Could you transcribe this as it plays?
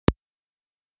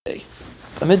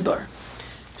Midbar.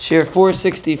 Shiur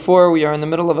 464, we are in the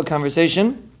middle of a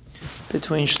conversation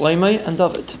between Shlomo and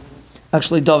David.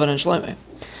 Actually, David and Shlomo.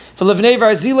 V'levnei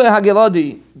Barzilai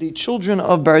Hagiladi, the children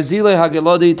of Barzilai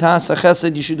Hagiladi, Ta'asa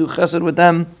Chesed, you should do Chesed with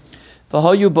them.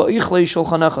 V'hayu ba'ichlei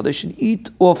shulchanecha, they should eat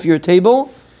off your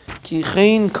table. Ki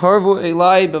chein karvu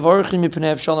elai bevarchim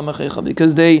mipnei avshalom achecha,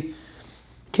 because they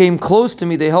came close to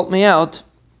me, they helped me out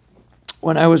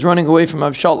when I was running away from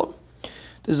Avshalom.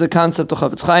 This is a concept of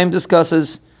Nach4Life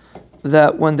discusses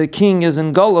that when the king is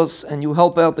in Galus and you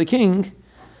help out the king,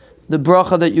 the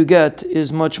bracha that you get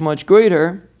is much, much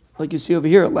greater. Like you see over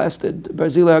here, it lasted.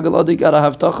 Barzilai Hagaladi got a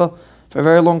havtacha for a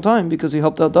very long time because he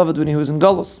helped out David when he was in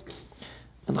Galus.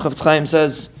 And Nach4Life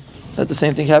says that the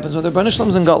same thing happens when the Rebbeinu Shalom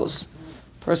is in Galus.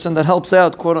 Person that helps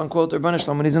out, quote unquote, the Rebbeinu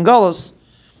Shalom when he's in Galus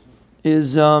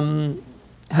is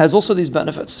has also these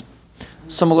benefits.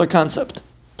 Similar concept.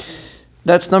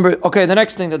 That's the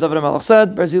next thing that David HaMelech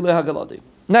said, Barzilai Hagaladi.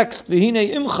 Next,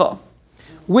 V'hinei imcha,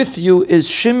 with you is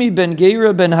Shimi ben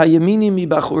Geira ben Hayamini mi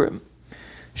Bachurim.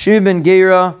 Shimi ben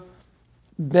Geira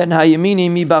ben Hayamini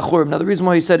mi Bachurim. Now the reason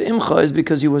why he said imcha is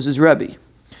because he was his Rebbe.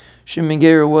 Shimi ben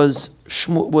Geira was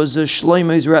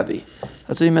Shlomo's Rebbe.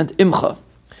 That's what he meant, imcha.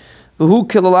 V'hu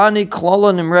kilalani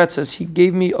klala nimretzes. He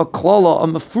gave me a klala, a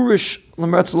mefurish,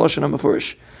 nimretzes lashon, a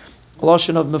mefurish. A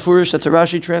lashon of mefurish, that's a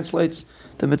Rashi translates.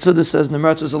 The Mitzudah says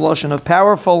Nimratz is a lashon of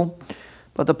powerful,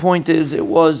 but the point is it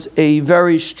was a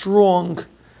very strong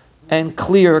and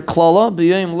clear klala.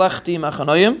 B'yom lechti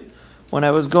machanayim, when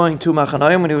I was going to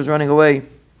Machanayim, when he was running away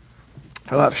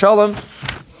from Avshalom,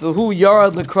 v'hu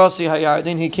yarad lekrasi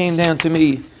hayarden, he came down to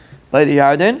me by the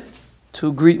Yarden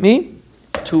to greet me,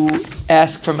 to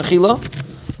ask for mechila.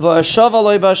 V'ashav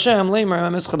aloi b'Hashem leimer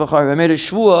ha'mischa b'char. I made a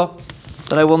shvua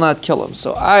that I will not kill him.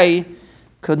 So I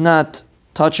could not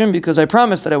touch him because I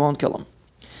promised that I won't kill him.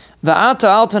 Va'ata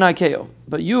al tanakeo.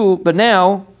 But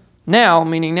now,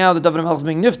 meaning now that David HaMelech is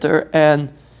being nifter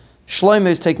and Shlomo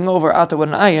is taking over ata with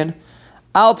an ayin,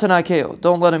 al tanakeo.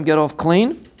 Don't let him get off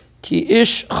clean. Ki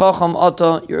ish chacham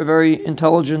ata. You're a very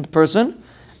intelligent person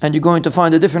and you're going to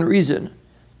find a different reason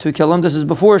to kill him. This is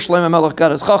before Shlomo HaMelech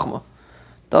got his chachma.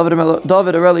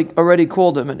 David already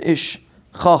called him an ish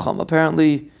chacham.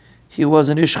 Apparently, he was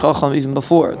an ish chacham even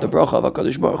before the bracha of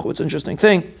HaKadosh Baruch Hu. It's an interesting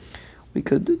thing we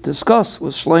could discuss.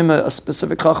 Was Shlomo a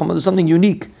specific chacham? There's something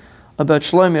unique about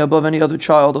Shlomo above any other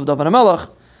child of David HaMelech.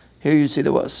 Here you see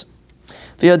there was.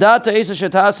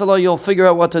 You'll figure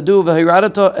out what to do.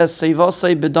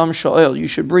 You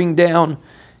should bring down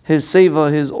his seva,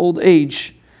 his old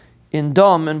age, in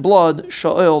dam and blood,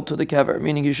 sha'il, to the kever.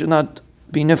 Meaning you should not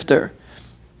be nifter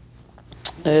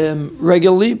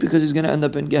regularly because he's going to end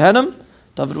up in Gehenna.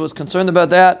 David was concerned about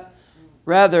that.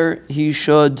 Rather, he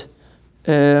should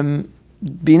be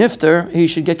nifter, he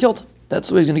should get killed. That's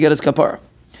the way he's going to get his kapara.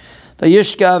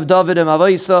 Vayishkav David em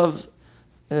avaisav.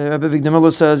 Rabbi Victor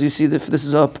Miller says, you see, this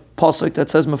is a pasuk that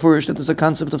says mafurish, that there's a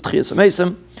concept of tchias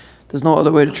amesim. There's no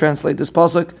other way to translate this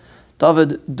pasuk.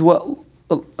 David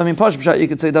Pash Pshat, you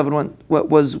could say David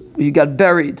he got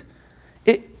buried.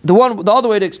 The other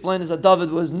way to explain is that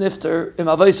David was nifter im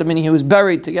avaisav, meaning he was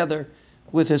buried together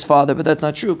with his father, but that's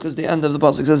not true because the end of the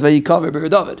pasuk says Vayikaver b'ir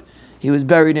David. He was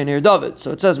buried in Ir David,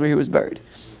 so it says where he was buried.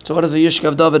 So what does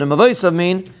Vayishkav David and Mavaisav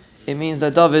mean? It means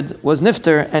that David was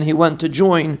nifter and he went to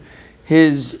join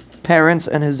his parents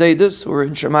and his zaydus who were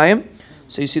in Shemayim.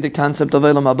 So you see the concept of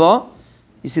Eilam Haba,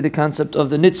 you see the concept of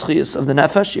the nitzchias of the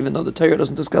nefesh, even though the Torah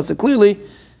doesn't discuss it clearly,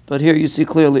 but here you see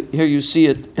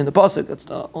it in the pasuk. That's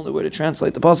the only way to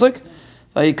translate the pasuk.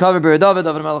 Vayikaver b'ir David.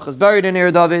 David HaMelech is buried in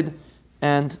Ir David.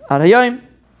 And Ad Hayim,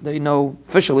 they know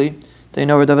where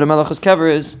David HaMelech's kever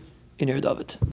is in Ir David.